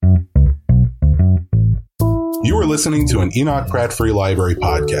You are listening to an Enoch Pratt Free Library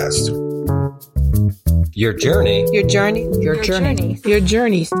podcast. Your journey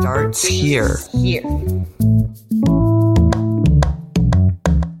Starts here.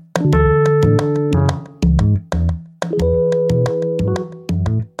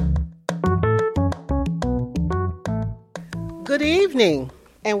 Good evening,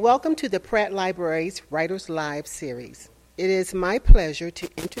 and welcome to the Pratt Library's Writers Live series. It is my pleasure to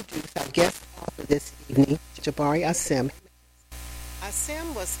introduce our guest author this evening, Jabari Assem.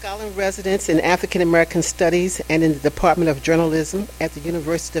 Assem was scholar-in-residence in African American Studies and in the Department of Journalism at the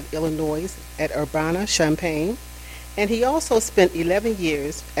University of Illinois at Urbana-Champaign, and he also spent 11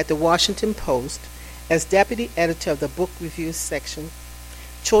 years at the Washington Post as deputy editor of the book review section,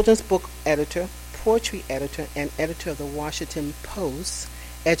 children's book editor, poetry editor, and editor of the Washington Post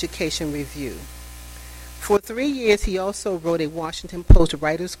Education Review. For 3 years, he also wrote a Washington Post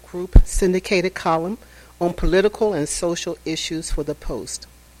Writers Group syndicated column on political and social issues for the Post.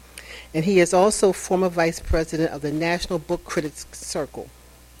 And he is also former vice president of the National Book Critics Circle.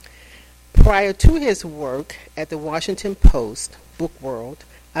 Prior to his work at the Washington Post Book World,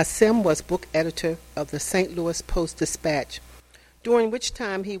 Assem was book editor of the St. Louis Post-Dispatch, during which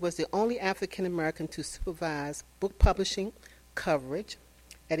time he was the only African American to supervise book publishing coverage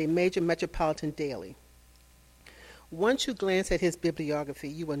at a major metropolitan daily. Once you glance at his bibliography,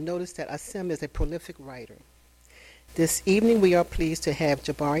 you will notice that Assem is a prolific writer. This evening, we are pleased to have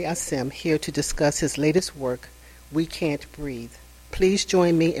Jabari Assem here to discuss his latest work, We Can't Breathe. Please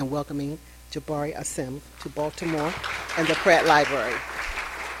join me in welcoming Jabari Assem to Baltimore and the Pratt Library.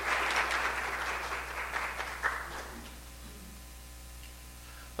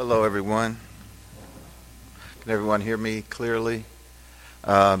 Hello, everyone. Can everyone hear me clearly?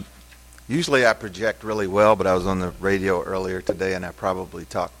 Usually I project really well, but I was on the radio earlier today and I probably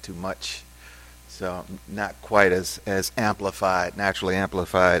talked too much. So I'm not quite as naturally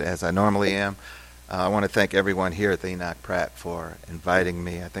amplified as I normally am. I want to thank everyone here at the Enoch Pratt for inviting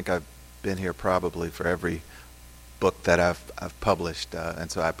me. I think I've been here probably for every book that I've published, and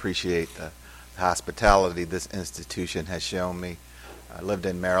so I appreciate the hospitality this institution has shown me. I lived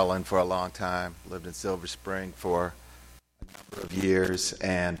in Maryland for a long time, lived in Silver Spring for a number of years,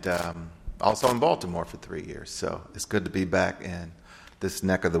 and also in Baltimore for 3 years. So it's good to be back in this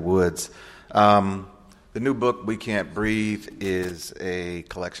neck of the woods. The new book, We Can't Breathe, is a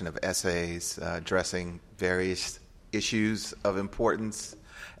collection of essays addressing various issues of importance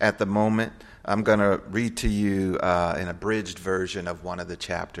at the moment. I'm going to read to you an abridged version of one of the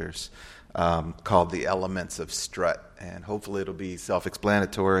chapters called The Elements of Strut. And hopefully it'll be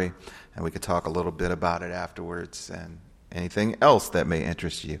self-explanatory, and we can talk a little bit about it afterwards and anything else that may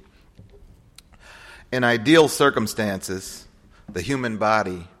interest you. In ideal circumstances, the human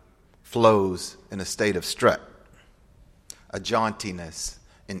body flows in a state of strut, a jauntiness,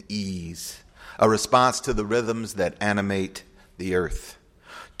 an ease, a response to the rhythms that animate the earth.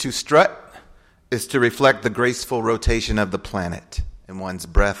 To strut is to reflect the graceful rotation of the planet in one's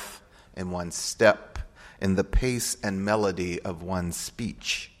breath, in one's step, in the pace and melody of one's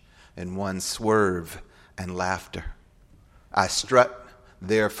speech, in one's swerve and laughter. I strut,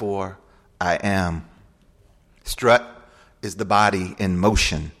 therefore I am. Strut is the body in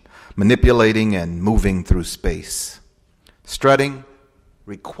motion, manipulating and moving through space. Strutting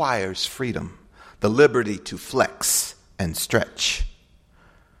requires freedom, the liberty to flex and stretch.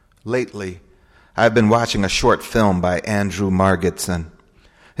 Lately, I've been watching a short film by Andrew Margetson.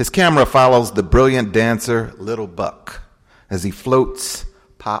 His camera follows the brilliant dancer Little Buck as he floats,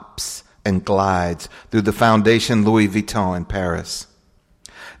 pops, and glides through the Foundation Louis Vuitton in Paris.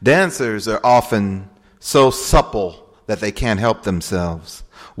 Dancers are often so supple that they can't help themselves,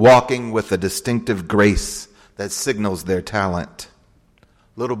 walking with a distinctive grace that signals their talent.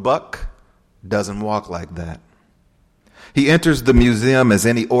 Little Buck doesn't walk like that. He enters the museum as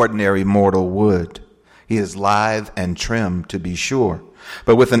any ordinary mortal would. He is lithe and trim, to be sure,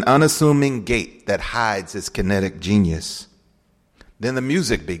 but with an unassuming gait that hides his kinetic genius. Then the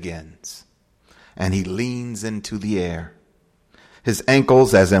music begins, and he leans into the air, his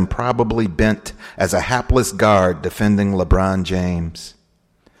ankles as improbably bent as a hapless guard defending LeBron James.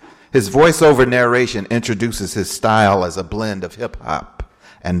 His voiceover narration introduces his style as a blend of hip-hop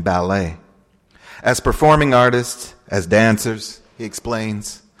and ballet. As performing artists, as dancers, he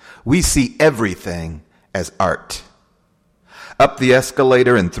explains, we see everything as art. Up the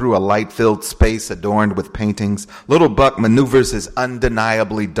escalator and through a light-filled space adorned with paintings, Little Buck maneuvers his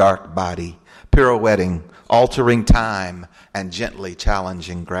undeniably dark body, pirouetting, altering time, and gently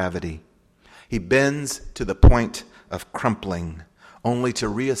challenging gravity. He bends to the point of crumpling, only to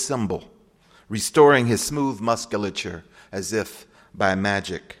reassemble, restoring his smooth musculature as if by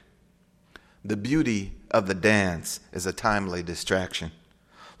magic. The beauty of the dance is a timely distraction.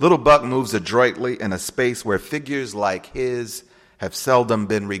 Little Buck moves adroitly in a space where figures like his have seldom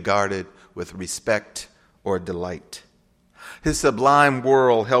been regarded with respect or delight. His sublime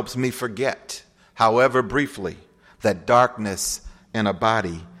whirl helps me forget, however briefly, that darkness in a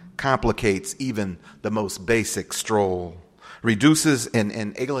body complicates even the most basic stroll, reduces an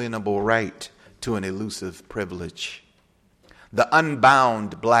inalienable right to an elusive privilege. The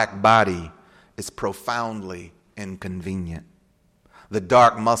unbound black body is profoundly inconvenient. The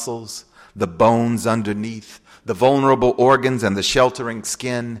dark muscles, the bones underneath, the vulnerable organs, and the sheltering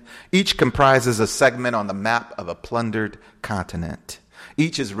skin, each comprises a segment on the map of a plundered continent.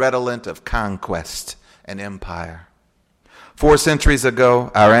 Each is redolent of conquest and empire. 4 centuries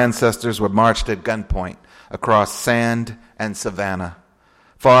ago, our ancestors were marched at gunpoint across sand and savanna,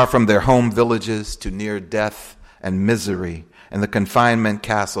 far from their home villages to near death and misery in the confinement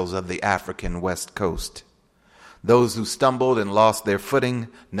castles of the African West Coast. Those who stumbled and lost their footing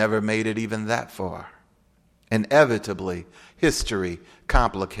never made it even that far. Inevitably, history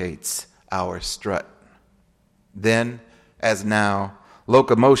complicates our strut. Then, as now,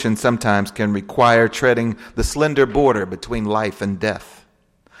 locomotion sometimes can require treading the slender border between life and death.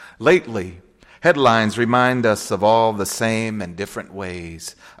 Lately, headlines remind us of all the same and different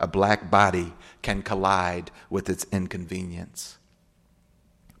ways a black body can collide with its inconvenience.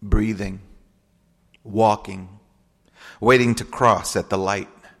 Breathing, walking, waiting to cross at the light,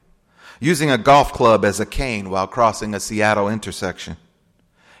 using a golf club as a cane while crossing a Seattle intersection,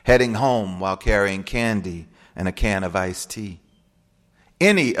 heading home while carrying candy and a can of iced tea.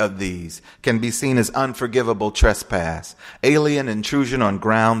 Any of these can be seen as unforgivable trespass, alien intrusion on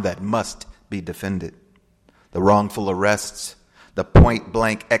ground that must be defended. The wrongful arrests, the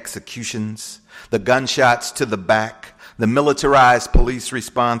point-blank executions, the gunshots to the back, the militarized police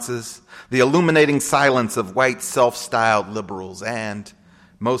responses, the illuminating silence of white self-styled liberals, and,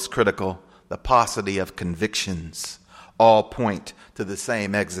 most critical, the paucity of convictions, all point to the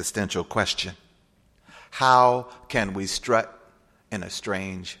same existential question. How can we strut in a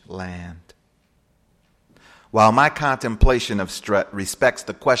strange land? While my contemplation of strut respects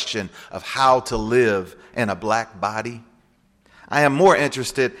the question of how to live in a black body, I am more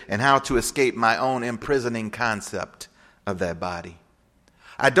interested in how to escape my own imprisoning concept of that body.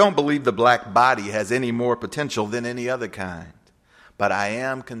 I don't believe the black body has any more potential than any other kind, but I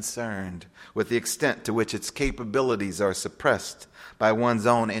am concerned with the extent to which its capabilities are suppressed by one's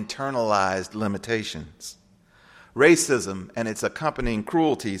own internalized limitations. Racism and its accompanying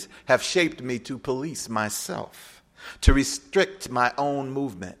cruelties have shaped me to police myself, to restrict my own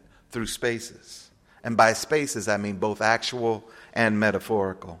movement through spaces. And by spaces, I mean both actual and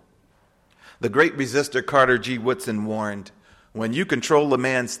metaphorical. The great resistor Carter G. Woodson warned, "When you control a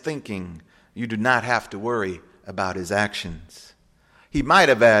man's thinking, you do not have to worry about his actions." He might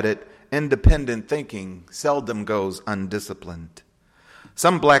have added, "Independent thinking seldom goes undisciplined."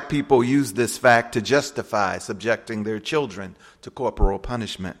 Some black people use this fact to justify subjecting their children to corporal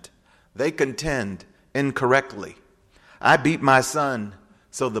punishment. They contend, incorrectly, "I beat my son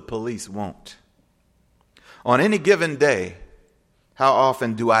so the police won't." On any given day, how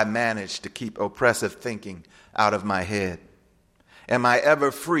often do I manage to keep oppressive thinking out of my head? Am I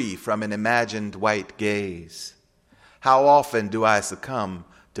ever free from an imagined white gaze? How often do I succumb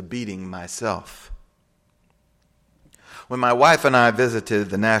to beating myself? When my wife and I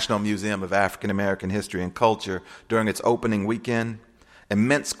visited the National Museum of African American History and Culture during its opening weekend,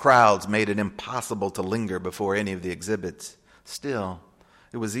 immense crowds made it impossible to linger before any of the exhibits. Still,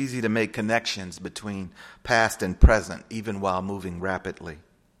 it was easy to make connections between past and present, even while moving rapidly.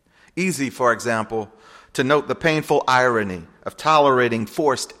 Easy, for example, to note the painful irony of tolerating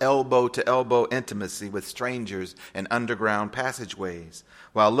forced elbow-to-elbow intimacy with strangers in underground passageways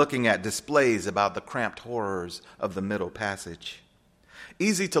while looking at displays about the cramped horrors of the Middle Passage.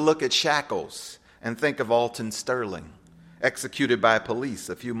 Easy to look at shackles and think of Alton Sterling, executed by police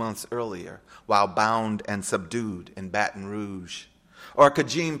a few months earlier while bound and subdued in Baton Rouge. Or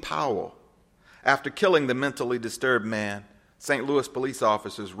Kajim Powell. After killing the mentally disturbed man, St. Louis police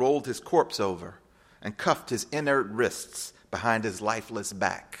officers rolled his corpse over and cuffed his inert wrists behind his lifeless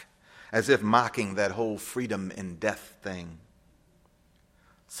back, as if mocking that whole freedom in death thing.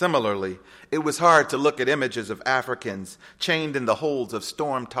 Similarly, it was hard to look at images of Africans chained in the holds of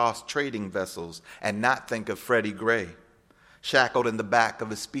storm-tossed trading vessels and not think of Freddie Gray, shackled in the back of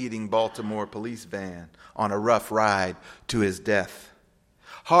a speeding Baltimore police van on a rough ride to his death.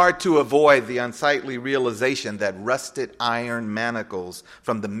 Hard to avoid the unsightly realization that rusted iron manacles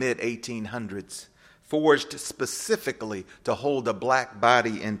from the mid-1800s, forged specifically to hold a black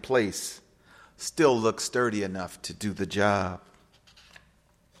body in place, still look sturdy enough to do the job.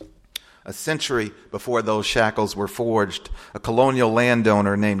 A century before those shackles were forged, a colonial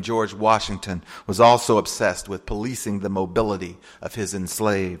landowner named George Washington was also obsessed with policing the mobility of his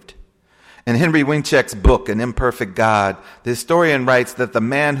enslaved. In Henry Wincheck's book, An Imperfect God, the historian writes that the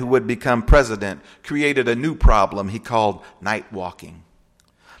man who would become president created a new problem he called night walking.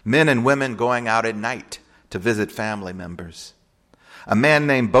 Men and women going out at night to visit family members. A man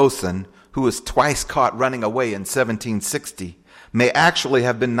named Boson, who was twice caught running away in 1760, may actually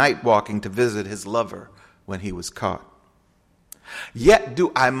have been night walking to visit his lover when he was caught. Yet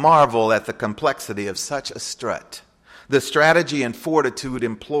do I marvel at the complexity of such a strut, the strategy and fortitude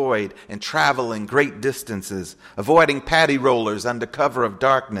employed in traveling great distances, avoiding paddy rollers under cover of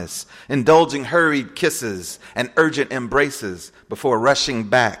darkness, indulging hurried kisses and urgent embraces before rushing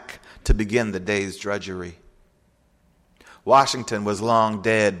back to begin the day's drudgery. Washington was long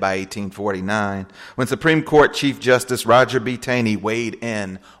dead by 1849 when Supreme Court Chief Justice Roger B. Taney weighed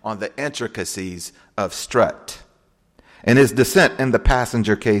in on the intricacies of strut. In his dissent in the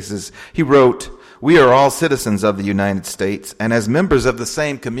passenger cases, he wrote, "We are all citizens of the United States, and as members of the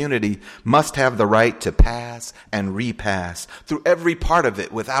same community must have the right to pass and repass through every part of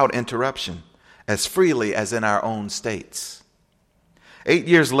it without interruption, as freely as in our own states." 8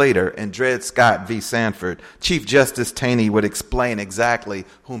 years later, in Dred Scott v. Sanford, Chief Justice Taney would explain exactly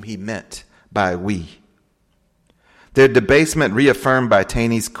whom he meant by we. Their debasement reaffirmed by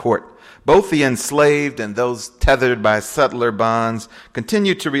Taney's court, both the enslaved and those tethered by subtler bonds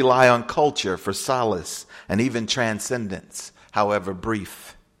continued to rely on culture for solace and even transcendence, however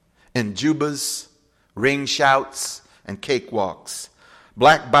brief. In jubas, ring shouts, and cakewalks,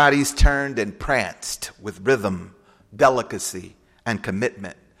 black bodies turned and pranced with rhythm, delicacy, and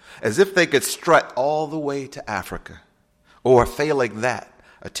commitment, as if they could strut all the way to Africa, or, failing that,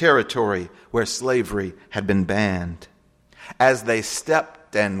 a territory where slavery had been banned. As they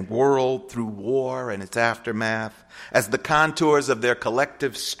stepped and whirled through war and its aftermath, as the contours of their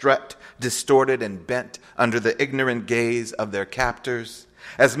collective strut distorted and bent under the ignorant gaze of their captors,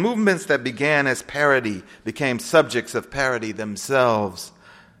 as movements that began as parody became subjects of parody themselves,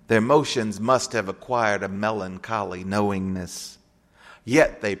 their motions must have acquired a melancholy knowingness.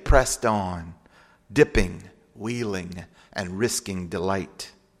 Yet they pressed on, dipping, wheeling, and risking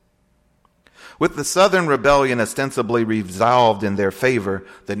delight. With the Southern rebellion ostensibly resolved in their favor,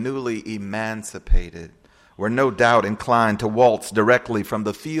 the newly emancipated were no doubt inclined to waltz directly from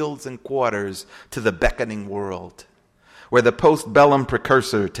the fields and quarters to the beckoning world, were the postbellum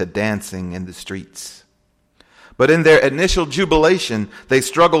precursor to dancing in the streets. But in their initial jubilation, they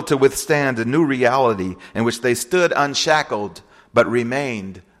struggled to withstand a new reality in which they stood unshackled but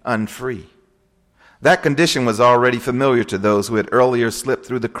remained unfree. That condition was already familiar to those who had earlier slipped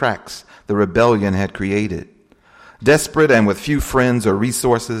through the cracks the rebellion had created. Desperate and with few friends or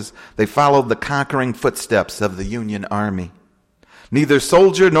resources, they followed the conquering footsteps of the Union Army. Neither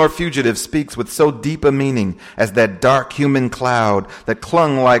soldier nor fugitive speaks with so deep a meaning as that dark human cloud that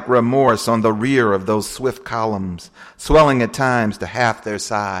clung like remorse on the rear of those swift columns, swelling at times to half their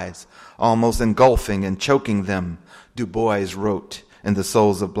size, almost engulfing and choking them, Du Bois wrote in The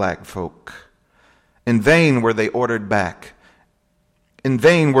Souls of Black Folk. In vain were they ordered back. In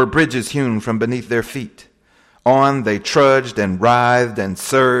vain were bridges hewn from beneath their feet. On they trudged and writhed and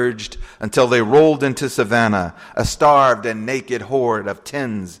surged until they rolled into Savannah, a starved and naked horde of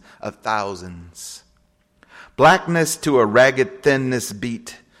tens of thousands. Blackness to a ragged thinness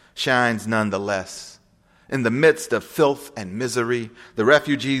beat shines nonetheless. In the midst of filth and misery, the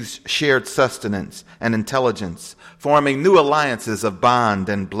refugees shared sustenance and intelligence, forming new alliances of bond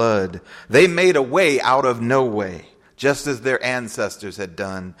and blood. They made a way out of no way, just as their ancestors had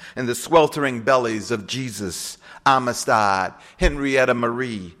done in the sweltering bellies of Jesus, Amistad, Henrietta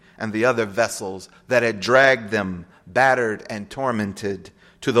Marie, and the other vessels that had dragged them, battered and tormented,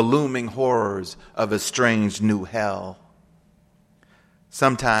 to the looming horrors of a strange new hell.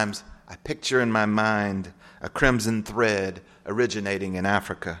 Sometimes I picture in my mind a crimson thread originating in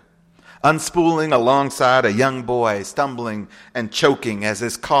Africa, unspooling alongside a young boy stumbling and choking as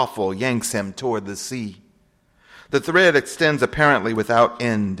his coffle yanks him toward the sea. The thread extends apparently without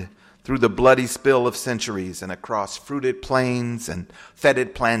end through the bloody spill of centuries and across fruited plains and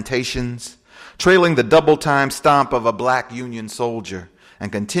fetid plantations, trailing the double-time stomp of a black Union soldier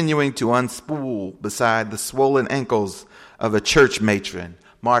and continuing to unspool beside the swollen ankles of a church matron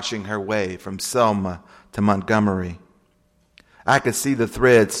marching her way from Selma to Montgomery. I could see the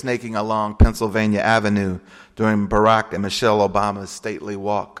thread snaking along Pennsylvania Avenue during Barack and Michelle Obama's stately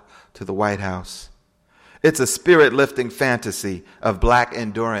walk to the White House. It's a spirit-lifting fantasy of black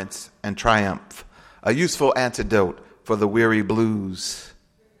endurance and triumph, a useful antidote for the weary blues.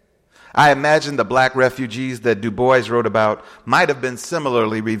 I imagine the black refugees that Du Bois wrote about might have been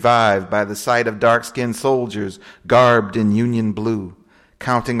similarly revived by the sight of dark-skinned soldiers garbed in Union blue,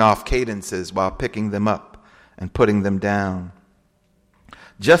 counting off cadences while picking them up and putting them down.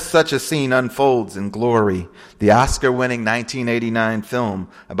 Just such a scene unfolds in Glory, the Oscar-winning 1989 film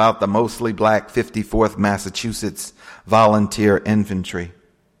about the mostly black 54th Massachusetts Volunteer Infantry.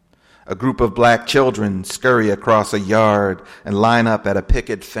 A group of black children scurry across a yard and line up at a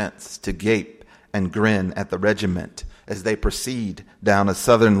picket fence to gape and grin at the regiment as they proceed down a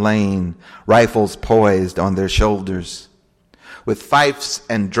southern lane, rifles poised on their shoulders. With fifes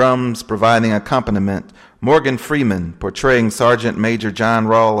and drums providing accompaniment, Morgan Freeman, portraying Sergeant Major John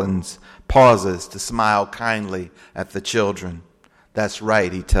Rawlins, pauses to smile kindly at the children. That's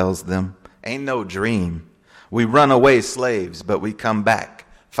right, he tells them. Ain't no dream. We run away slaves, but we come back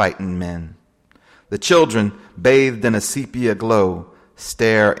fighting men. The children, bathed in a sepia glow,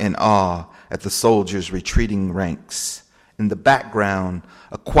 stare in awe at the soldiers' retreating ranks. In the background,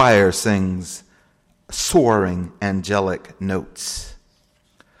 a choir sings soaring angelic notes.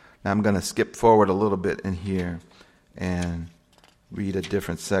 Now I'm going to skip forward a little bit in here and read a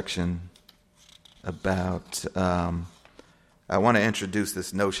different section about, I want to introduce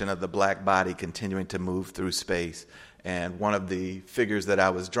this notion of the black body continuing to move through space. And one of the figures that I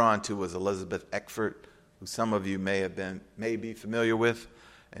was drawn to was Elizabeth Eckford, who some of you may be familiar with.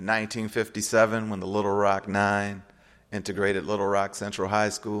 In 1957, when the Little Rock Nine integrated Little Rock Central High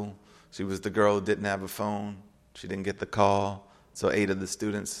School, she was the girl who didn't have a phone. She didn't get the call. So 8 of the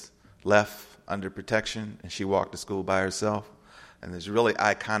students left under protection, and she walked to school by herself. And there's really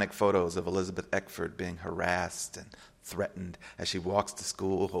iconic photos of Elizabeth Eckford being harassed and threatened as she walks to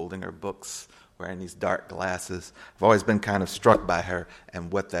school holding her books, wearing these dark glasses. I've always been kind of struck by her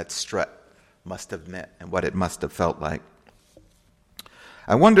and what that strut must have meant and what it must have felt like.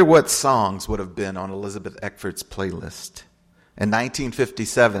 I wonder what songs would have been on Elizabeth Eckford's playlist. In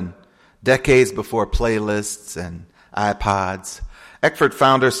 1957, decades before playlists and iPods, Eckford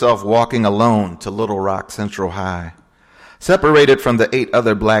found herself walking alone to Little Rock Central High. Separated from the 8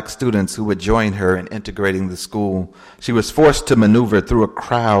 other black students who would join her in integrating the school, she was forced to maneuver through a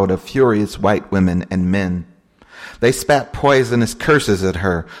crowd of furious white women and men. They spat poisonous curses at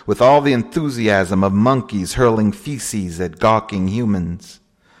her with all the enthusiasm of monkeys hurling feces at gawking humans.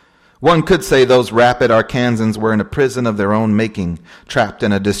 One could say those rapid Arkansans were in a prison of their own making, trapped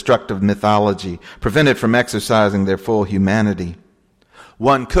in a destructive mythology, prevented from exercising their full humanity.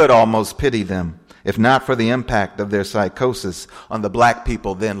 One could almost pity them, if not for the impact of their psychosis on the black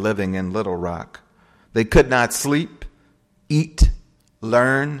people then living in Little Rock. They could not sleep, eat,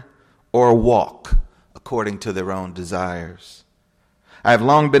 learn, or walk according to their own desires. I have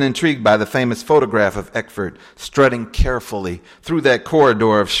long been intrigued by the famous photograph of Eckford strutting carefully through that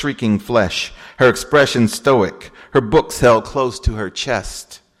corridor of shrieking flesh, her expression stoic, her books held close to her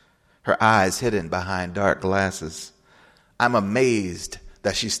chest, her eyes hidden behind dark glasses. I'm amazed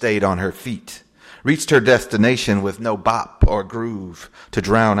that she stayed on her feet, reached her destination with no bop or groove to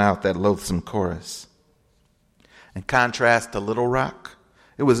drown out that loathsome chorus. In contrast to Little Rock,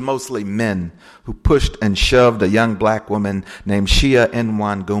 it was mostly men who pushed and shoved a young black woman named Shia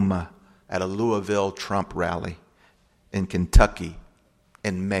Nwanguma at a Louisville Trump rally in Kentucky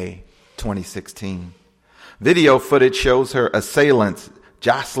in May 2016. Video footage shows her assailants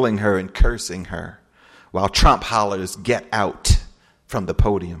jostling her and cursing her, while Trump hollers, "Get out," from the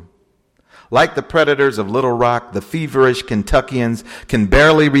podium. Like the predators of Little Rock, the feverish Kentuckians can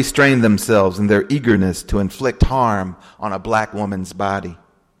barely restrain themselves in their eagerness to inflict harm on a black woman's body.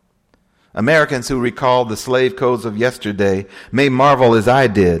 Americans who recall the slave codes of yesterday may marvel as I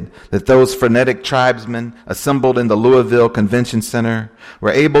did that those frenetic tribesmen assembled in the Louisville Convention Center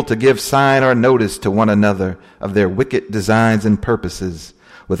were able to give sign or notice to one another of their wicked designs and purposes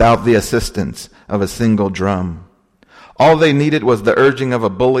without the assistance of a single drum. All they needed was the urging of a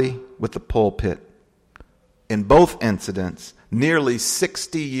bully with the pulpit. In both incidents, nearly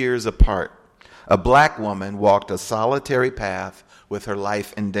 60 years apart, a black woman walked a solitary path with her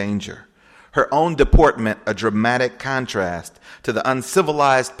life in danger. Her own deportment a dramatic contrast to the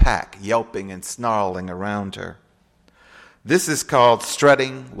uncivilized pack yelping and snarling around her. This is called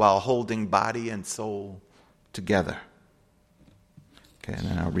strutting while holding body and soul together. Okay, and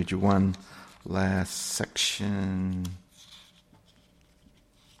then I'll read you one last section.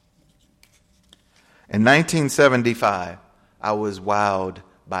 In 1975, I was wowed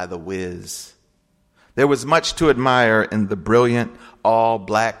by The Wiz. There was much to admire in the brilliant,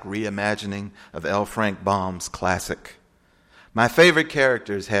 all-black reimagining of L. Frank Baum's classic. My favorite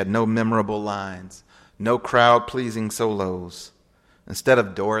characters had no memorable lines, no crowd-pleasing solos. Instead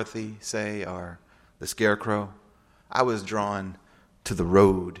of Dorothy, say, or the Scarecrow, I was drawn to the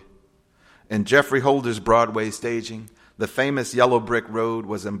road. In Jeffrey Holder's Broadway staging, the famous Yellow Brick Road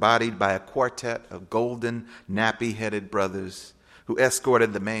was embodied by a quartet of golden, nappy-headed brothers who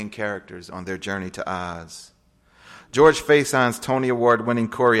escorted the main characters on their journey to Oz. George Faison's Tony Award-winning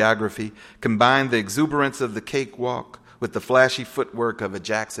choreography combined the exuberance of the cakewalk with the flashy footwork of a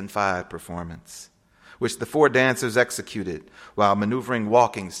Jackson 5 performance, which the four dancers executed while maneuvering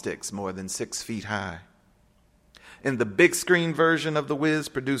walking sticks more than 6 feet high. In the big screen version of The Wiz,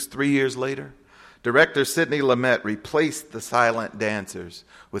 produced 3 years later, director Sidney Lumet replaced the silent dancers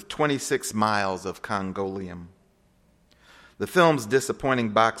with 26 miles of Congolium. The film's disappointing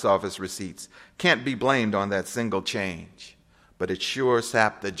box office receipts can't be blamed on that single change, but it sure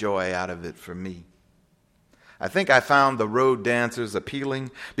sapped the joy out of it for me. I think I found the road dancers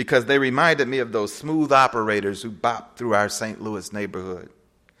appealing because they reminded me of those smooth operators who bopped through our St. Louis neighborhood.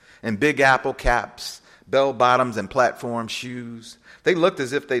 In Big Apple caps, bell-bottoms, and platform shoes, they looked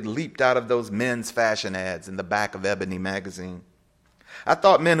as if they'd leaped out of those men's fashion ads in the back of Ebony magazine. I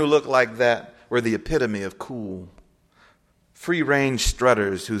thought men who looked like that were the epitome of cool. Free-range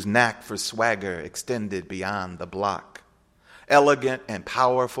strutters whose knack for swagger extended beyond the block. Elegant and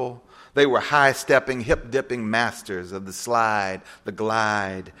powerful, they were high-stepping, hip-dipping masters of the slide, the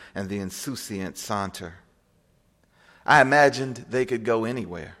glide, and the insouciant saunter. I imagined they could go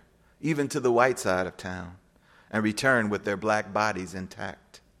anywhere, even to the white side of town, and return with their black bodies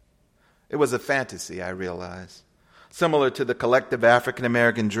intact. It was a fantasy, I realized, similar to the collective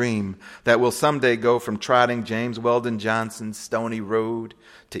African-American dream that will someday go from trotting James Weldon Johnson's stony road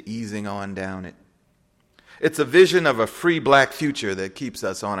to easing on down it. It's a vision of a free black future that keeps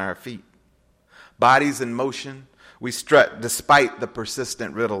us on our feet. Bodies in motion, we strut despite the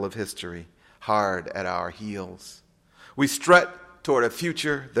persistent riddle of history, hard at our heels. We strut toward a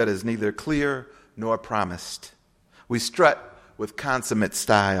future that is neither clear nor promised. We strut with consummate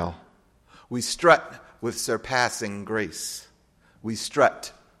style. We strut with surpassing grace. We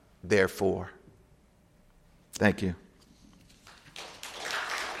strut, therefore. Thank you.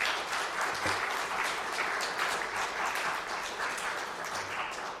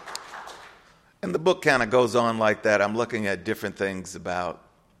 And the book kind of goes on like that. I'm looking at different things about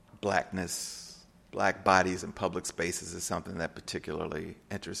blackness. Black bodies in public spaces is something that particularly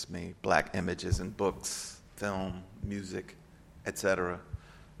interests me. Black images in books, film, music, etc.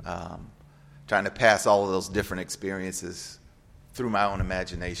 Trying to pass all of those different experiences through my own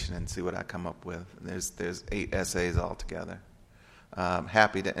imagination and see what I come up with. There's 8 essays altogether.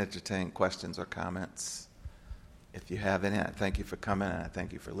 Happy to entertain questions or comments if you have any. I thank you for coming and I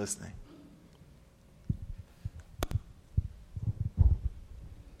thank you for listening.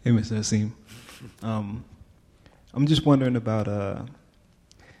 Hey, Mr. Hassim. I'm just wondering about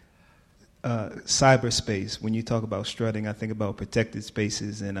cyberspace. When you talk about strutting, I think about protected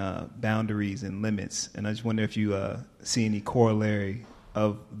spaces and boundaries and limits. And I just wonder if you see any corollary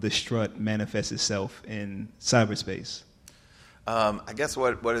of the strut manifest itself in cyberspace. I guess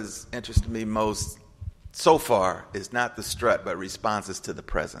what has interested me most so far is not the strut, but responses to the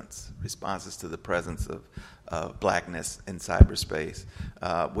presence of blackness in cyberspace,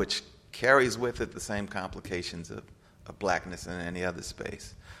 which carries with it the same complications of blackness in any other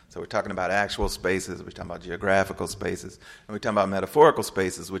space. So we're talking about actual spaces, we're talking about geographical spaces, and we're talking about metaphorical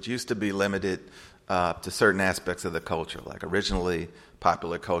spaces, which used to be limited to certain aspects of the culture. Like originally,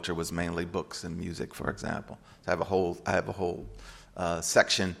 popular culture was mainly books and music, for example. So I have a whole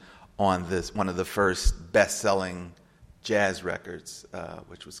section on this, one of the first best-selling jazz records,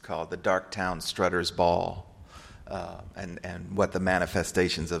 which was called The Darktown Strutter's Ball, and what the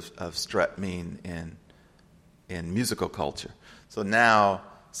manifestations of strut mean in musical culture. So now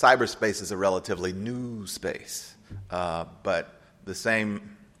cyberspace is a relatively new space, but the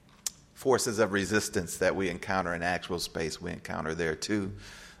same forces of resistance that we encounter in actual space, we encounter there too.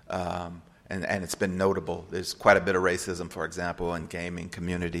 And it's been notable. There's quite a bit of racism, for example, in gaming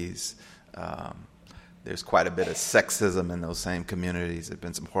communities. There's quite a bit of sexism in those same communities. There have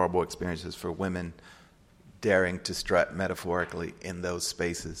been some horrible experiences for women daring to strut metaphorically in those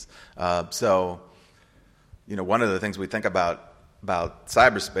spaces. So, one of the things we think about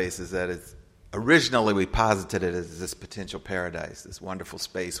cyberspace is that originally we posited it as this potential paradise, this wonderful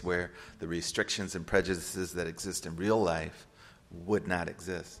space where the restrictions and prejudices that exist in real life would not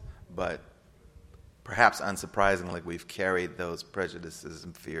exist. But perhaps unsurprisingly, we've carried those prejudices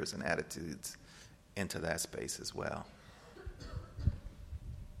and fears and attitudes into that space as well.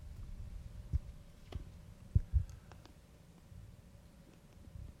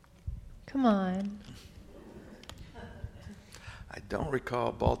 Come on. I don't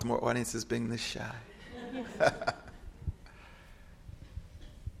recall Baltimore audiences being this shy.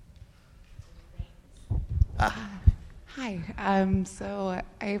 Hi. So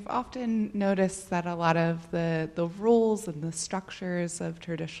I've often noticed that a lot of the rules and the structures of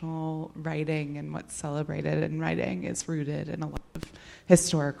traditional writing and what's celebrated in writing is rooted in a lot of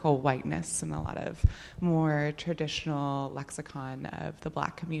historical whiteness, and a lot of more traditional lexicon of the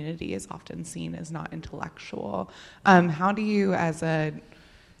Black community is often seen as not intellectual. How do you, as an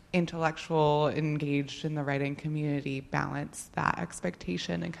intellectual engaged in the writing community, balance that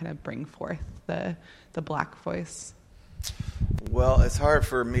expectation and kind of bring forth the Black voice? Well, it's hard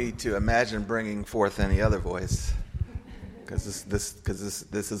for me to imagine bringing forth any other voice, because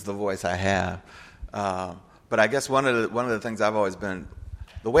this is the voice I have. But I guess one of the things I've always been,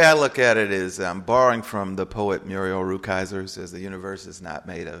 the way I look at it is I'm borrowing from the poet Muriel Rukeyser, says the universe is not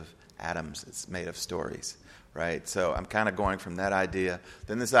made of atoms, it's made of stories, right? So I'm kind of going from that idea.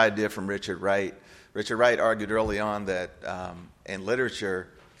 Then this idea from Richard Wright. Richard Wright argued early on that in literature,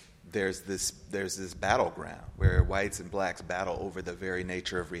 there's this battleground where whites and blacks battle over the very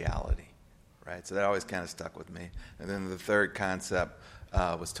nature of reality, right? So that always kind of stuck with me. And then the third concept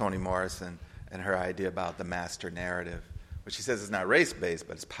was Toni Morrison and her idea about the master narrative, which she says is not race-based,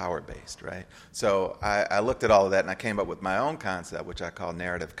 but it's power-based, right? So I looked at all of that, and I came up with my own concept, which I call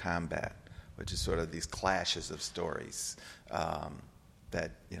narrative combat, which is sort of these clashes of stories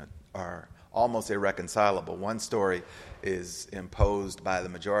that are almost irreconcilable. One story is imposed by the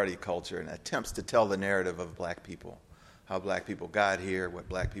majority culture and attempts to tell the narrative of Black people, how Black people got here, what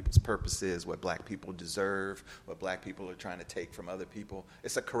Black people's purpose is, what Black people deserve, what Black people are trying to take from other people.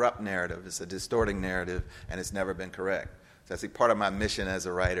 It's a corrupt narrative, it's a distorting narrative, and it's never been correct. So I think part of my mission as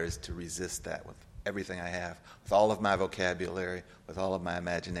a writer is to resist that with everything I have, with all of my vocabulary, with all of my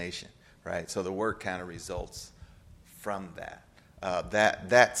imagination, right? So the work kind of results from that.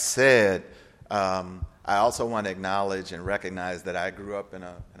 That said, I also want to acknowledge and recognize that I grew up in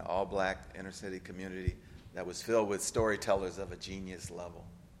an all-Black inner-city community that was filled with storytellers of a genius level.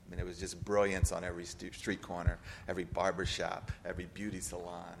 I mean, it was just brilliance on every street corner, every barber shop, every beauty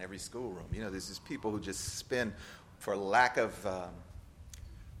salon, every schoolroom. There's just people who just spin, for lack of the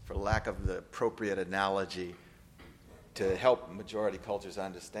appropriate analogy to help majority cultures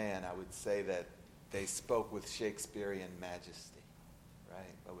understand, I would say that they spoke with Shakespearean majesty,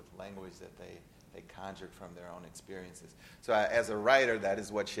 right? But with language that they conjured from their own experiences. So as a writer, that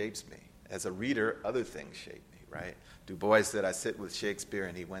is what shapes me. As a reader, other things shape me, right? Du Bois said, I sit with Shakespeare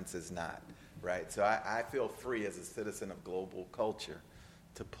and he winces not, right? So I feel free as a citizen of global culture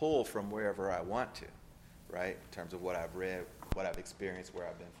to pull from wherever I want to, right? In terms of what I've read, what I've experienced, where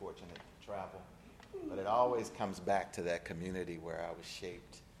I've been fortunate to travel. But it always comes back to that community where I was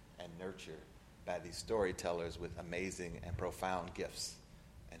shaped and nurtured by these storytellers with amazing and profound gifts.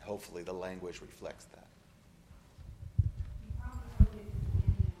 And hopefully the language reflects that.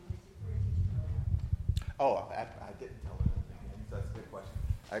 Oh, I didn't tell her. So that's a good question.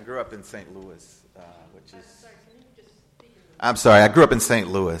 I grew up in St. Louis, which is... I'm sorry, I grew up in St.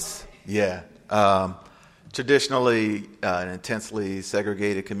 Louis. Yeah. Traditionally, an intensely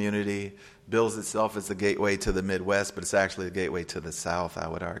segregated community, bills itself as the gateway to the Midwest, but it's actually the gateway to the South, I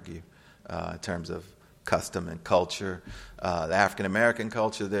would argue, in terms of custom and culture. The African-American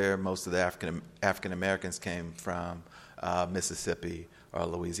culture there, most of the African-Americans came from Mississippi or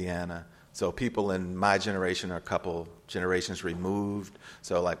Louisiana. So people in my generation are a couple generations removed.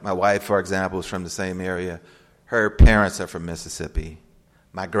 So like my wife, for example, is from the same area. Her parents are from Mississippi.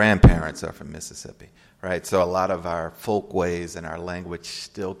 My grandparents are from Mississippi, right? So a lot of our folk ways and our language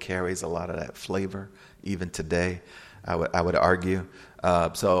still carries a lot of that flavor, even today, I would argue.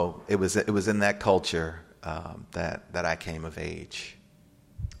 So it was in that culture that I came of age.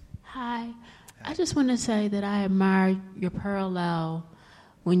 Hi. I just want to say that I admire your parallel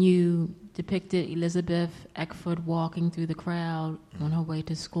when you depicted Elizabeth Eckford walking through the crowd on her way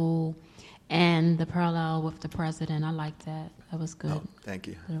to school, and the parallel with the president. I like that. That was good. Oh, thank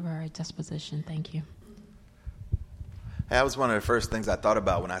you. Literary disposition. Thank you. That was one of the first things I thought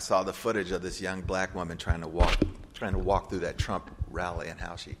about when I saw the footage of this young Black woman trying to walk through that Trump rally, and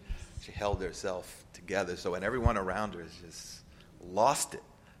how she held herself together. So, and everyone around her just lost it,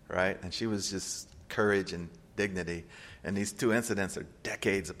 right? And she was just courage and dignity. And these two incidents are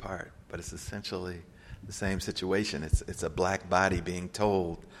decades apart, but it's essentially the same situation. It's a Black body being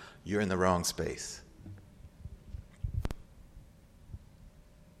told, you're in the wrong space,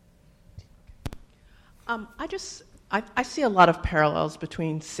 I see a lot of parallels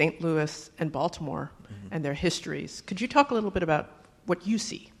between St. Louis and Baltimore and their histories. Could you talk a little bit about what you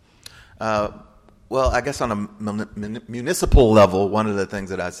see? Well, I guess on a municipal level, one of the things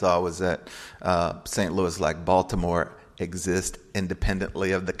that I saw was that St. Louis, like Baltimore, exists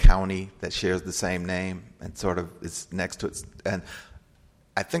independently of the county that shares the same name and sort of is next to it. And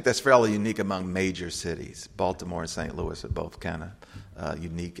I think that's fairly unique among major cities. Baltimore and St. Louis are both kind of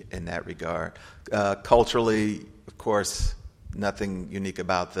unique in that regard. Culturally, of course, nothing unique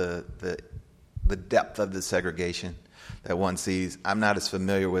about the depth of the segregation that one sees. I'm not as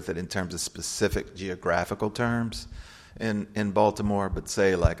familiar with it in terms of specific geographical terms in Baltimore, but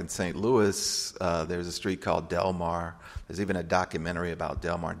say like in St. Louis, there's a street called Delmar. There's even a documentary about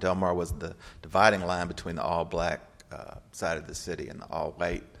Delmar. Delmar was the dividing line between the all-black side of the city and the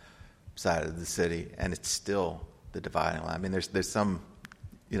all-white side of the city, and it's still the dividing line. I mean, there's some,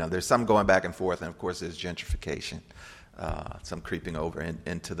 there's some going back and forth, and of course there's gentrification, some creeping over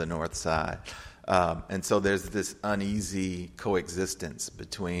into the north side. And so there's this uneasy coexistence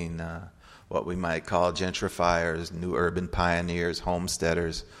between what we might call gentrifiers, new urban pioneers,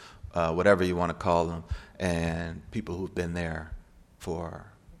 homesteaders, whatever you want to call them, and people who've been there for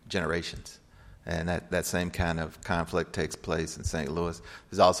generations. And that same kind of conflict takes place in St. Louis.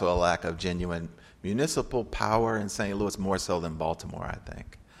 There's also a lack of genuine municipal power in St. Louis, more so than Baltimore, I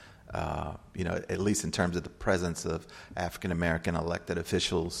think. At least in terms of the presence of African-American elected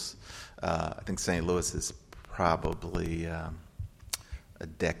officials. I think St. Louis is probably a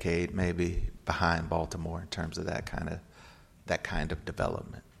decade maybe behind Baltimore in terms of that kind of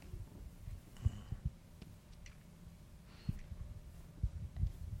development.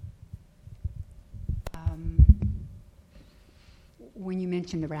 When you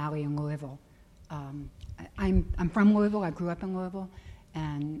mentioned the rally in Louisville, I'm from Louisville. I grew up in Louisville,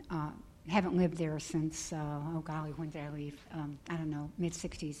 and haven't lived there since, when did I leave? I don't know,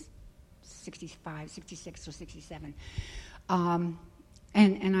 mid-'60s, 65, 66, or 67. And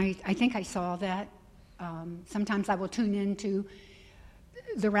I think I saw that. Sometimes I will tune into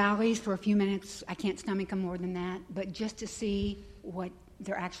the rallies for a few minutes. I can't stomach them more than that, but just to see what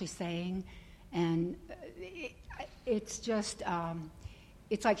they're actually saying, and it's just,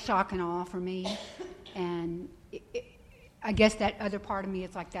 it's like shock and awe for me, and I guess that other part of me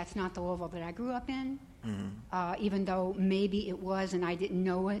is like, that's not the Louisville that I grew up in, even though maybe it was and I didn't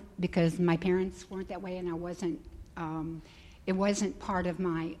know it because my parents weren't that way and I wasn't, it wasn't part of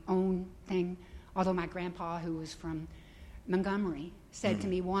my own thing, although my grandpa, who was from Montgomery, said to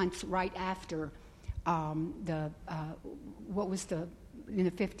me once right after what was in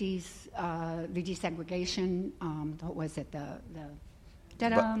the 50s, the desegregation, what was it,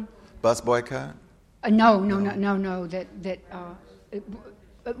 bus boycott? No.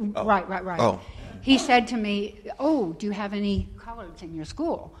 Right. Oh. He said to me, "Oh, do you have any coloreds in your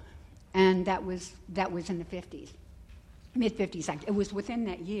school?" And that was in the 50s, mid 50s. It was within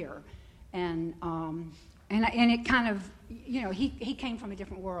that year, and it kind of, he came from a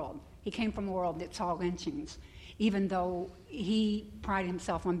different world. He came from a world that saw lynchings, even though he prided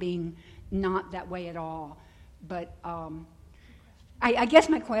himself on being not that way at all. But I guess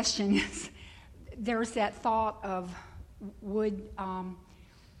my question is, there's that thought of would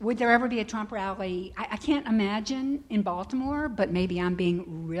there ever be a Trump rally? I can't imagine in Baltimore, but maybe I'm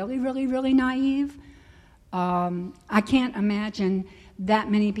being really, really, really naive. I can't imagine that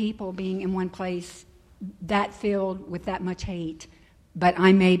many people being in one place that filled with that much hate, but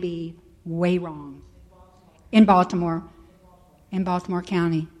I may be way wrong. In Baltimore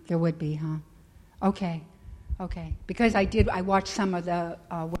County, there would be, huh? Okay. Because I watched some of the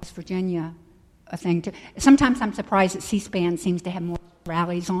West Virginia thing too. Sometimes I'm surprised that C-SPAN seems to have more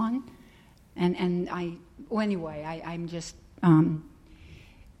rallies on, I'm just,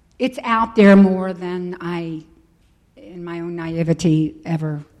 it's out there more than I, in my own naivety,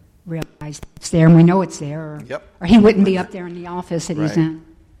 ever realized it's there, and we know it's there, or he wouldn't be up there in the office that he's in.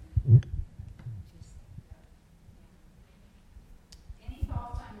 Any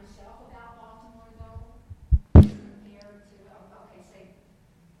thoughts on yourself about Baltimore, though, compared to,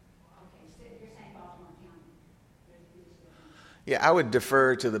 you're saying Baltimore County. Yeah, I would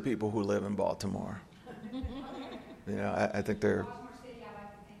defer to the people who live in Baltimore. I think they're.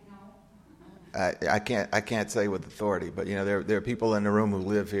 I can't say with authority, but there are people in the room who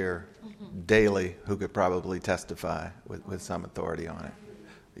live here daily who could probably testify with some authority on it.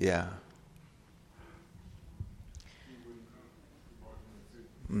 Yeah.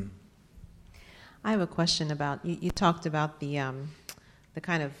 I have a question about you talked about the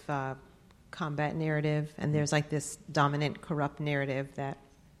kind of combat narrative, and there's like this dominant corrupt narrative that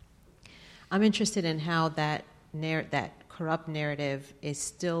I'm interested in how that corrupt narrative is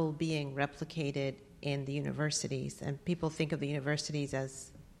still being replicated in the universities, and people think of the universities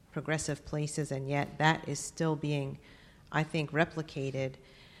as progressive places, and yet that is still being, I think, replicated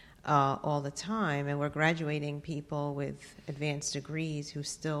all the time, and we're graduating people with advanced degrees who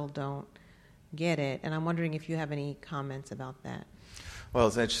still don't get it, and I'm wondering if you have any comments about that. Well,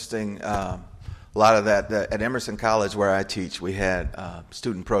 it's interesting. A lot of that at Emerson College, where I teach, we had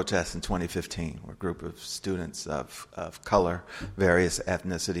student protests in 2015, where a group of students of color, various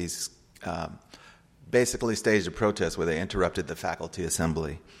ethnicities, basically staged a protest where they interrupted the faculty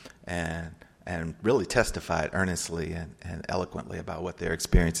assembly and really testified earnestly and eloquently about what their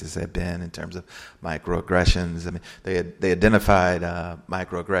experiences had been in terms of microaggressions. I mean, they identified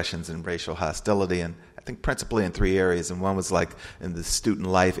microaggressions and racial hostility, and I think principally in 3 areas. And one was like in the student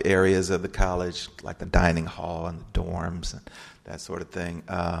life areas of the college, like the dining hall and the dorms and that sort of thing.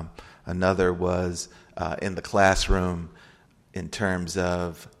 Another was in the classroom in terms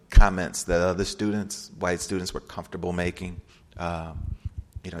of comments that other students, white students, were comfortable making,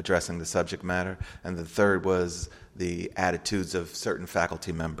 addressing the subject matter. And the third was the attitudes of certain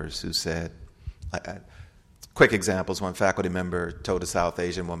faculty members who said, quick examples, one faculty member told a South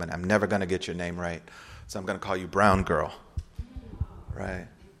Asian woman, "I'm never going to get your name right, so I'm going to call you Brown Girl." Right?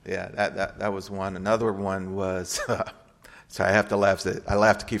 Yeah, that was one. Another one was, sorry, I have to laugh. I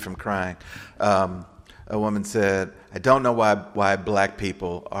laugh to keep from crying. A woman said, "I don't know why black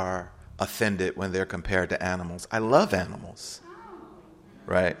people are offended when they're compared to animals. I love animals."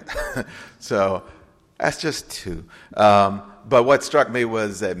 Right? So that's just two. But what struck me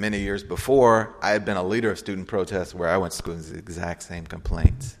was that many years before, I had been a leader of student protests where I went to school with the exact same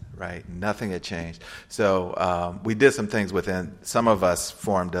complaints. Right? Nothing had changed. So we did some things within. Some of us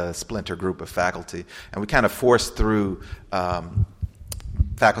formed a splinter group of faculty, and we kind of forced through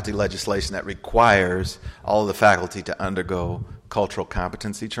faculty legislation that requires all of the faculty to undergo cultural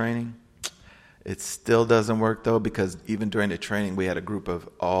competency training. It still doesn't work, though, because even during the training, we had a group of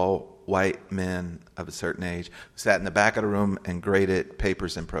all white men of a certain age who sat in the back of the room and graded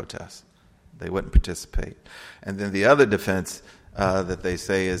papers in protest. They wouldn't participate. And then the other defense that they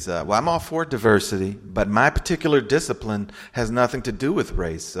say is, well, I'm all for diversity, but my particular discipline has nothing to do with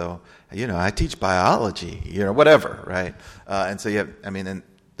race. So, I teach biology, whatever, right? And so and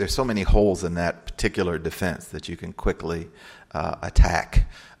there's so many holes in that particular defense that you can quickly attack.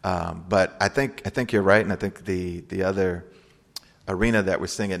 But I think you're right, and I think the other arena that we're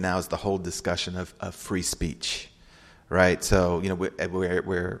seeing it now is the whole discussion of free speech, right? So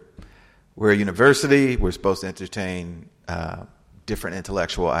we're a university. We're supposed to entertain different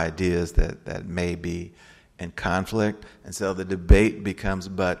intellectual ideas that may be in conflict, and so the debate becomes,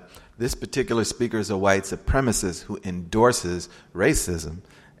 but this particular speaker is a white supremacist who endorses racism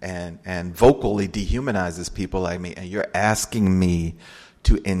and vocally dehumanizes people like me, and you're asking me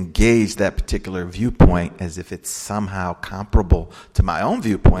to engage that particular viewpoint as if it's somehow comparable to my own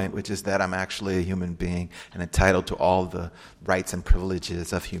viewpoint, which is that I'm actually a human being and entitled to all the rights and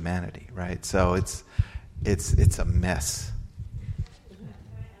privileges of humanity, right? So it's a mess.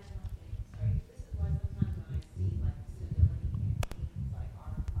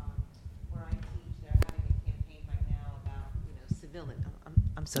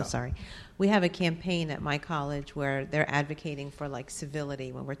 I'm so sorry. We have a campaign at my college where they're advocating for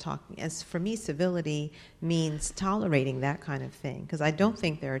civility when we're talking. As for me, civility means tolerating that kind of thing, because I don't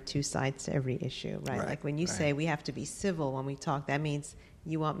think there are two sides to every issue, right? Like when you say we have to be civil when we talk, that means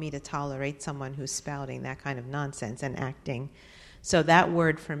you want me to tolerate someone who's spouting that kind of nonsense and acting. So that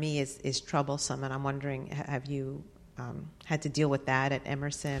word for me is troublesome, and I'm wondering, have you had to deal with that at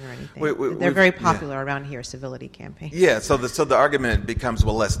Emerson or anything? They're very popular around here, civility campaigns. Yeah, so the argument becomes,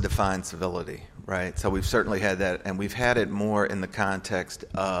 well, let's define civility, right? So we've certainly had that, and we've had it more in the context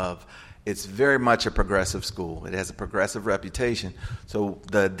of it's very much a progressive school. It has a progressive reputation. So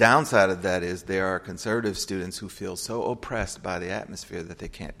the downside of that is there are conservative students who feel so oppressed by the atmosphere that they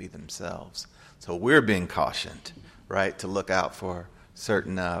can't be themselves. So we're being cautioned, right, to look out for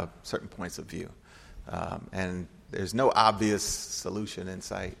certain points of view. And there's no obvious solution in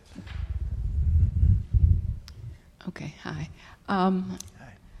sight. Okay, hi.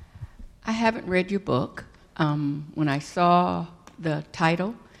 I haven't read your book. When I saw the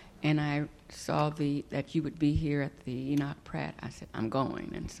title and I saw that you would be here at the Enoch Pratt, I said, I'm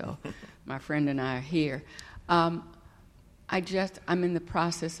going. And so my friend and I are here. I'm in the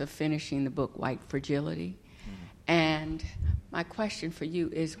process of finishing the book, White Fragility. And my question for you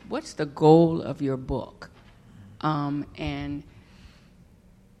is, what's the goal of your book? And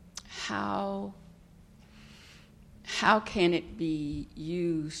how can it be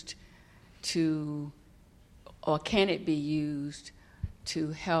used to, or can it be used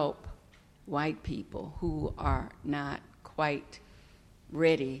to help white people who are not quite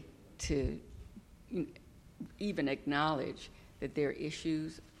ready to even acknowledge that there are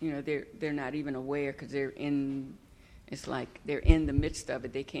issues? They're not even aware because it's like they're in the midst of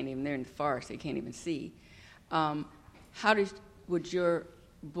it. They're in the forest, they can't even see. Would your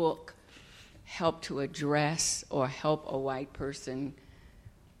book help to address or help a white person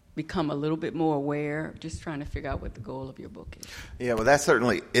become a little bit more aware? Just trying to figure out what the goal of your book is. Yeah, well, that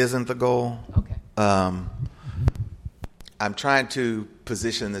certainly isn't the goal. Okay. I'm trying to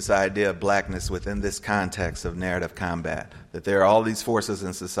position this idea of blackness within this context of narrative combat, that there are all these forces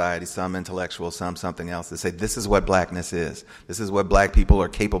in society, some intellectual, some something else, that say this is what blackness is. This is what black people are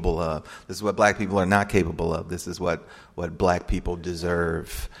capable of. This is what black people are not capable of. This is what black people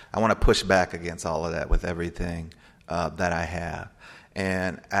deserve. I want to push back against all of that with everything that I have.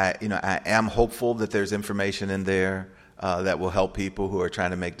 And I am hopeful that there's information in there that will help people who are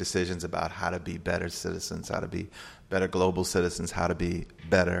trying to make decisions about how to be better citizens, how to be better global citizens, how to be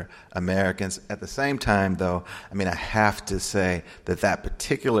better Americans. At the same time, though, I have to say that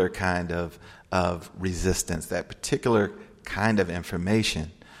particular kind of resistance, that particular kind of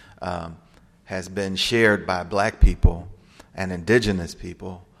information has been shared by black people and indigenous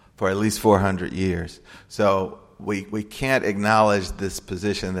people for at least 400 years. So we can't acknowledge this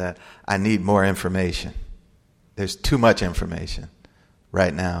position that I need more information. There's too much information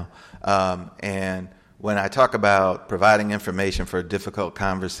right now. And when I talk about providing information for difficult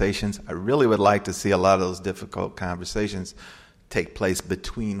conversations, I really would like to see a lot of those difficult conversations take place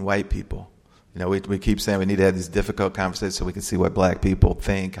between white people. We keep saying we need to have these difficult conversations so we can see what black people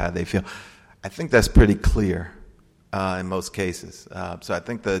think, how they feel. I think that's pretty clear in most cases. So I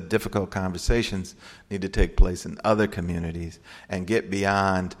think the difficult conversations need to take place in other communities and get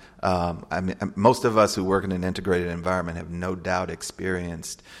beyond. Most of us who work in an integrated environment have no doubt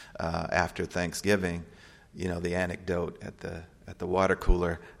experienced after Thanksgiving, the anecdote at the water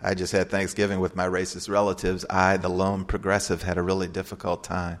cooler. I just had Thanksgiving with my racist relatives. I, the lone progressive, had a really difficult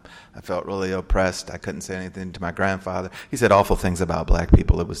time. I felt really oppressed. I couldn't say anything to my grandfather. He said awful things about black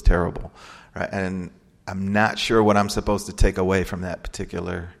people. It was terrible, right? And I'm not sure what I'm supposed to take away from that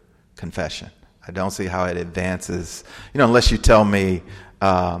particular confession. I don't see how it advances, unless you tell me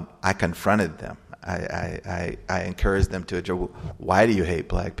I confronted them. I encourage them to address, why do you hate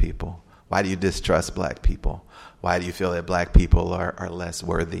black people? Why do you distrust black people? Why do you feel that black people are less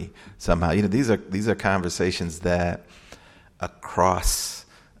worthy somehow? These are conversations that across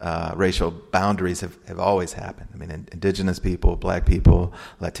racial boundaries have always happened. Indigenous people, black people,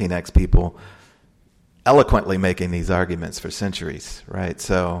 Latinx people, eloquently making these arguments for centuries, right?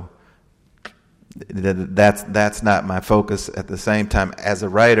 So that's not my focus. At the same time, as a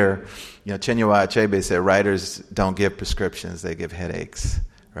writer, Chinua Achebe said writers don't give prescriptions, they give headaches,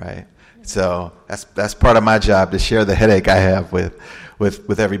 right? So that's part of my job, to share the headache I have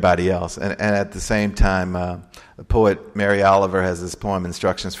with everybody else. And at the same time, the poet Mary Oliver has this poem,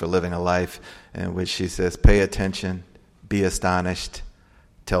 Instructions for Living a Life, in which she says, pay attention, be astonished,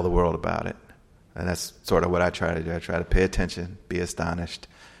 tell the world about it. And that's sort of what I try to do. I try to pay attention, be astonished,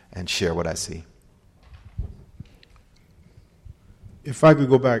 and share what I see. If I could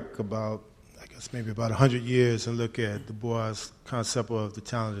go back about, maybe about 100 years and look at Du Bois' concept of the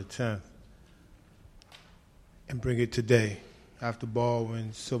talented 10th and bring it today, after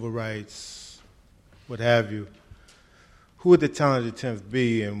Baldwin, civil rights, what have you, who would the talented 10th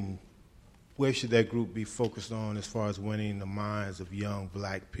be, and where should that group be focused on as far as winning the minds of young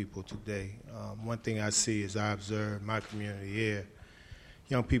black people today? One thing I see as I observe my community here,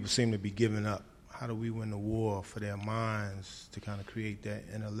 young people seem to be giving up. How do we win the war for their minds to kind of create that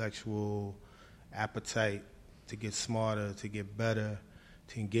intellectual appetite to get smarter, to get better,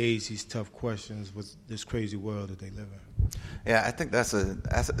 to engage these tough questions with this crazy world that they live in? Yeah, I think that's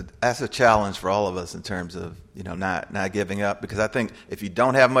a challenge for all of us in terms of not giving up, because I think if you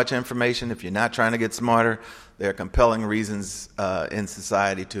don't have much information, if you're not trying to get smarter, there are compelling reasons in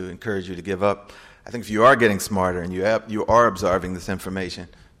society to encourage you to give up. I think if you are getting smarter and you are absorbing this information,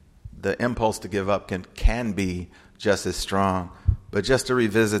 the impulse to give up can be just as strong. But just to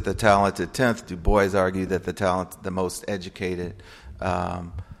revisit the talented 10th, Du Bois argued that the most educated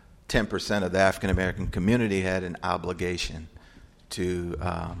 10% of the African American community had an obligation to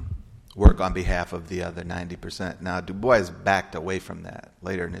work on behalf of the other 90%. Now, Du Bois backed away from that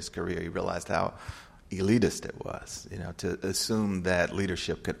later in his career. He realized how elitist it was, to assume that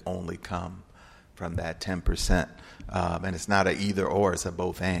leadership could only come from that 10%. And it's not an either or, it's a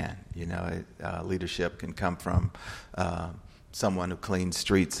both and. Leadership can come from someone who cleans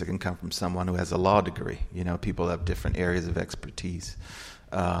streets. It can come from someone who has a law degree. People have different areas of expertise.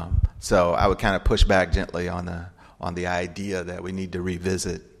 So I would kind of push back gently on the idea that we need to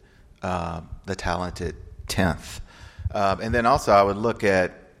revisit the talented 10th. And then also I would look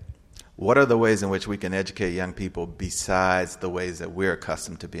at what are the ways in which we can educate young people besides the ways that we're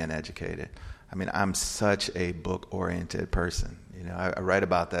accustomed to being educated. I mean, I'm such a book-oriented person. I write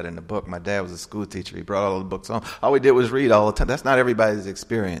about that in the book. My dad was a school teacher. He brought all the books home. All we did was read all the time. That's not everybody's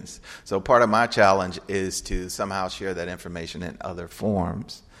experience. So part of my challenge is to somehow share that information in other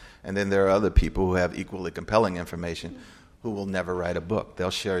forms. And then there are other people who have equally compelling information who will never write a book. They'll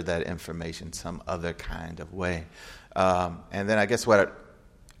share that information some other kind of way. And then I guess what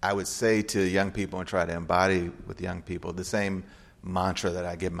I would say to young people and try to embody with young people, the same mantra that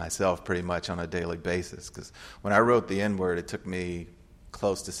I give myself pretty much on a daily basis. Because when I wrote The N-Word, it took me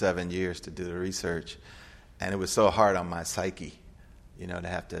close to 7 years to do the research. And it was so hard on my psyche, to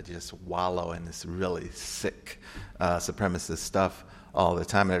have to just wallow in this really sick supremacist stuff all the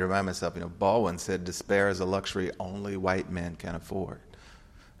time. And I remind myself, Baldwin said, despair is a luxury only white men can afford.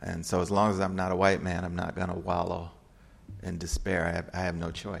 And so as long as I'm not a white man, I'm not going to wallow in despair. I have no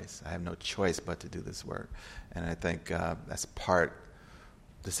choice. I have no choice but to do this work. And I think that's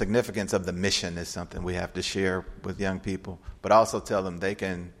the significance of the mission is something we have to share with young people, but also tell them they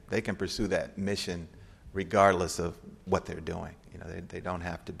can pursue that mission regardless of what they're doing. They don't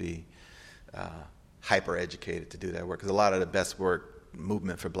have to be hyper-educated to do that work. Because a lot of the best work,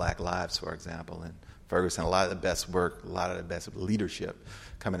 movement for Black Lives, for example, in Ferguson, a lot of the best work, a lot of the best leadership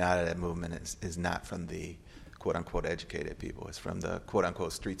coming out of that movement is not from the quote-unquote educated people. It's from the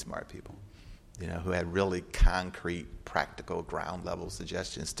quote-unquote street-smart people, who had really concrete, practical, ground-level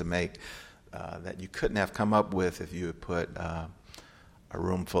suggestions to make that you couldn't have come up with if you had put a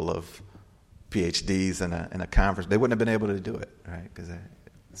room full of PhDs in a conference. They wouldn't have been able to do it, right?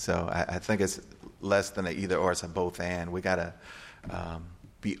 So I think it's less than an either or, it's a both and. We got to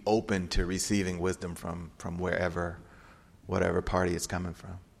be open to receiving wisdom from whatever party it's coming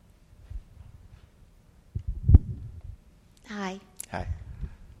from. Hi. Hi.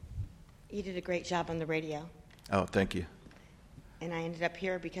 You did a great job on the radio. Oh, thank you. And I ended up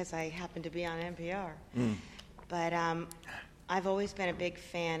here because I happened to be on NPR. But I've always been a big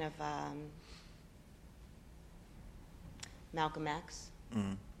fan of Malcolm X,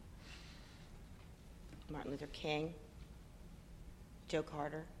 Martin Luther King, Joe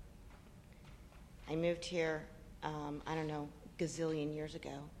Carter. I moved here, gazillion years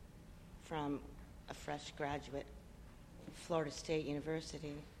ago from a fresh graduate, Florida State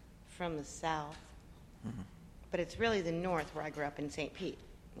University, from the South. But it's really the North where I grew up in St. Pete,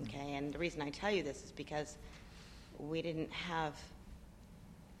 okay? And the reason I tell you this is because we didn't have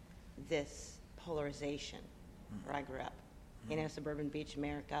this polarization where I grew up, suburban beach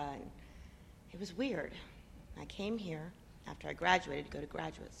America, and it was weird. I came here after I graduated to go to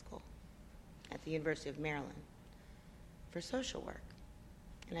graduate school at the University of Maryland for social work.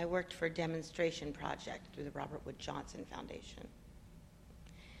 And I worked for a demonstration project through the Robert Wood Johnson Foundation.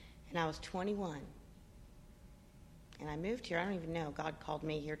 And I was 21. And I moved here, I don't even know, God called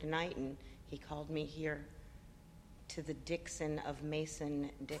me here tonight, and he called me here to the Dixon of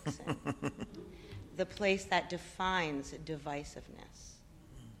Mason-Dixon, the place that defines divisiveness,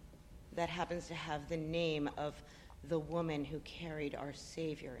 that happens to have the name of the woman who carried our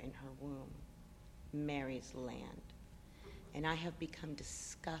Savior in her womb, Mary's land. And I have become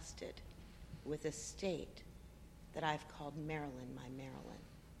disgusted with a state that I've called Maryland my Maryland.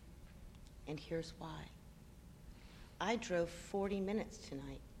 And here's why. I drove 40 minutes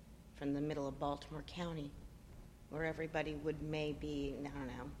tonight from the middle of Baltimore County, where everybody may be, I don't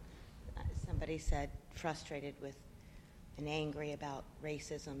know, somebody said frustrated with and angry about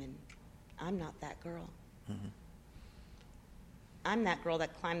racism, and I'm not that girl. I'm that girl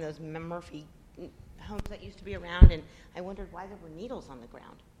that climbed those Murphy homes that used to be around, and I wondered why there were needles on the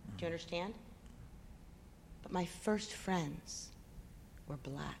ground. Do you understand? But my first friends were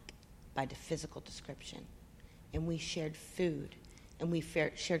black by the physical description, and we shared food, and we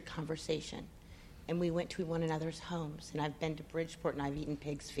shared conversation, and we went to one another's homes, and I've been to Bridgeport, and I've eaten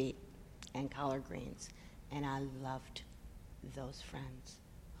pig's feet and collard greens, and I loved those friends,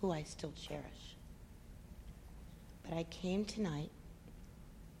 who I still cherish. But I came tonight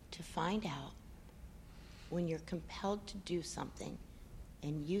to find out when you're compelled to do something,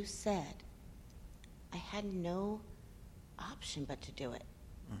 and you said, I had no option but to do it.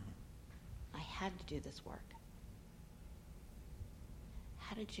 I had to do this work.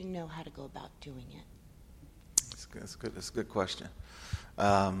 How did you know how to go about doing it? That's good. That's a good question.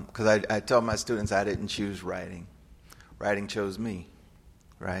 Because I tell my students I didn't choose writing. writing chose me,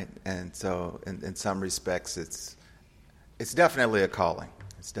 right? And so in some respects, it's definitely a calling.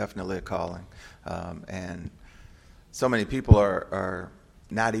 It's definitely a calling. And so many people are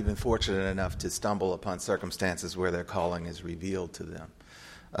not even fortunate enough to stumble upon circumstances where their calling is revealed to them.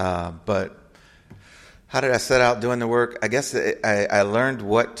 But how did I set out doing the work? I guess I learned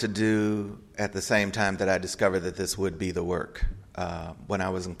what to do at the same time that I discovered that this would be the work. When I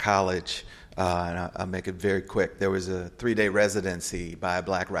was in college, and I'll make it very quick, there was a 3-day residency by a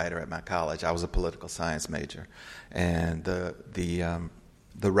black writer at my college. I was a political science major. And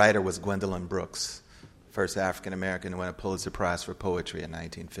the writer was Gwendolyn Brooks, first African-American to win a Pulitzer Prize for poetry in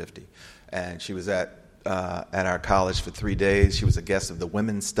 1950. And she was at our college for 3 days. She was a guest of the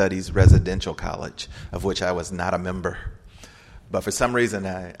Women's Studies Residential College, of which I was not a member. But for some reason,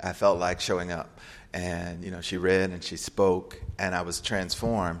 I felt like showing up. And, she read and she spoke, and I was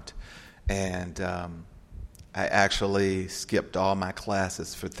transformed. And I actually skipped all my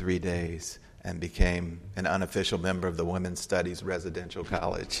classes for 3 days and became an unofficial member of the Women's Studies Residential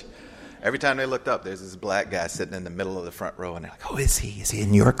College. Every time they looked up, there's this black guy sitting in the middle of the front row, and they're like, "Oh, is he? Is he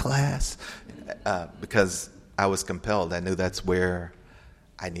in your class?" Because I was compelled. I knew that's where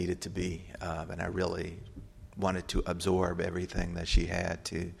I needed to be, and I really wanted to absorb everything that she had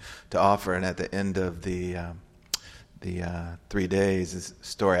to offer. And at the end of the 3 days, this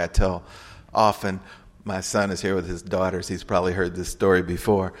story I tell often. My son is here with his daughters. He's probably heard this story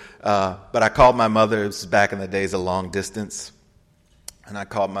before. But I called my mother. This was back in the days of long distance. And I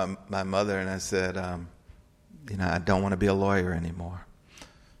called my mother and I said, I don't want to be a lawyer anymore.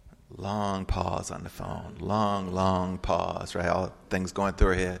 Long pause on the phone. Long pause, right? All things going through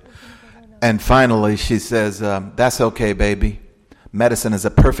her head. And finally she says, "That's okay, baby. Medicine is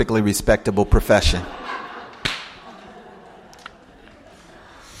a perfectly respectable profession."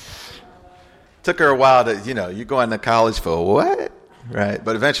 Took her a while to, you're going to college for what? Right?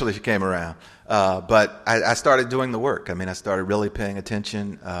 But eventually she came around. But I started doing the work. I started really paying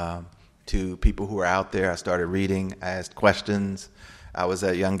attention to people who were out there. I started reading. I asked questions. I was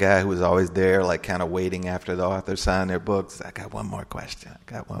that young guy who was always there, like kind of waiting after the author signed their books. I got one more question.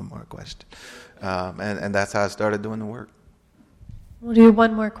 And that's how I started doing the work. We'll do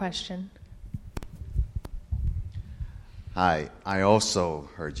one more question. Hi, I also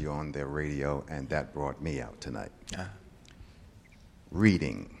heard you on the radio, and that brought me out tonight.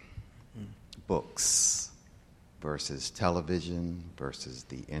 Reading books versus television versus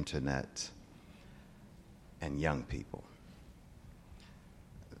the internet and young people.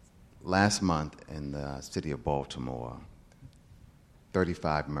 Last month in the city of Baltimore,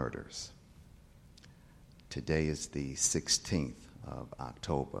 35 murders. Today is the 16th of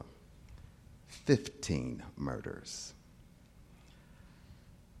October, 15 murders.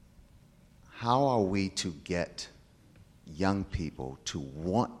 How are we to get young people to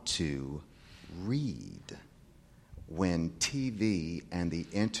want to read when TV and the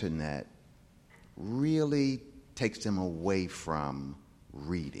internet really takes them away from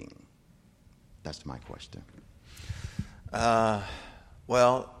reading? That's my question.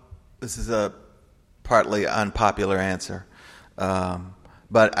 Well, this is a partly unpopular answer,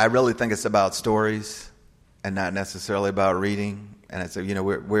 but I really think it's about stories and not necessarily about reading. And I said,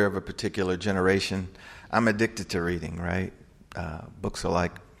 we're of a particular generation. I'm addicted to reading, right? Books are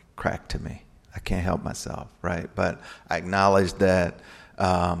like crack to me. I can't help myself, right? But I acknowledge that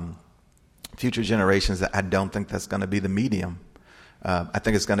future generations, I don't think that's going to be the medium. I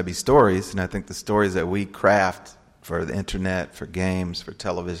think it's going to be stories, and I think the stories that we craft for the internet, for games, for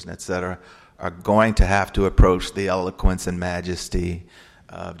television, et cetera, are going to have to approach the eloquence and majesty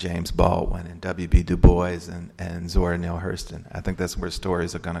of James Baldwin and W.B. Du Bois and Zora Neale Hurston. I think that's where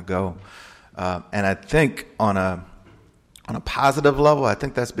stories are going to go. And I think on a positive level, I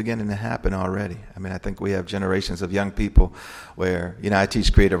think that's beginning to happen already. I think we have generations of young people where, I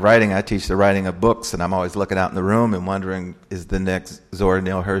teach creative writing, I teach the writing of books, and I'm always looking out in the room and wondering, is the next Zora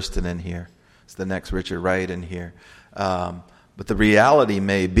Neale Hurston in here? Is the next Richard Wright in here? But the reality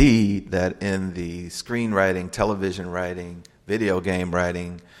may be that in the screenwriting, television writing, video game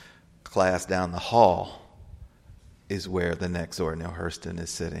writing class down the hall is where the next Zora Neale Hurston is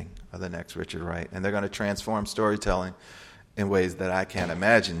sitting, or the next Richard Wright. And they're going to transform storytelling in ways that I can't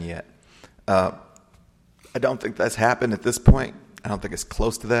imagine yet. I don't think that's happened at this point. I don't think it's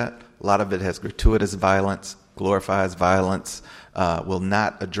close to that. A lot of it has gratuitous violence, glorifies violence, will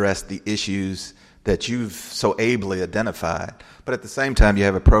not address the issues that you've so ably identified. But at the same time, you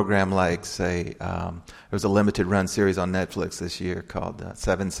have a program like, say, there was a limited run series on Netflix this year called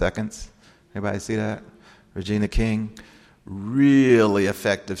 7 Seconds. Anybody see that? Regina King. Really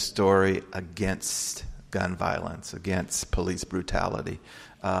effective story against gun violence, against police brutality.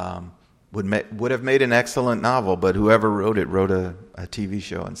 Would have made an excellent novel, but whoever wrote it wrote a TV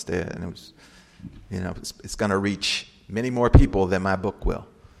show instead, and it was, it's going to reach many more people than my book will,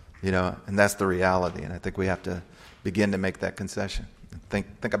 and that's the reality. And I think we have to begin to make that concession.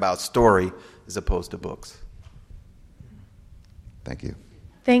 Think about story as opposed to books. Thank you.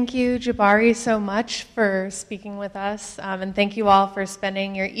 Thank you, Jabari, so much for speaking with us, and thank you all for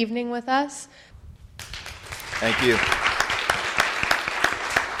spending your evening with us. Thank you.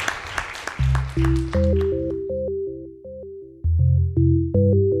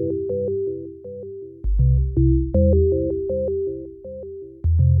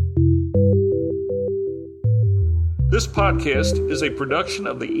 This podcast is a production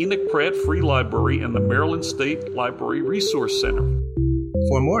of the Enoch Pratt Free Library and the Maryland State Library Resource Center.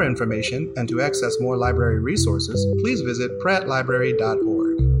 For more information and to access more library resources, please visit prattlibrary.org.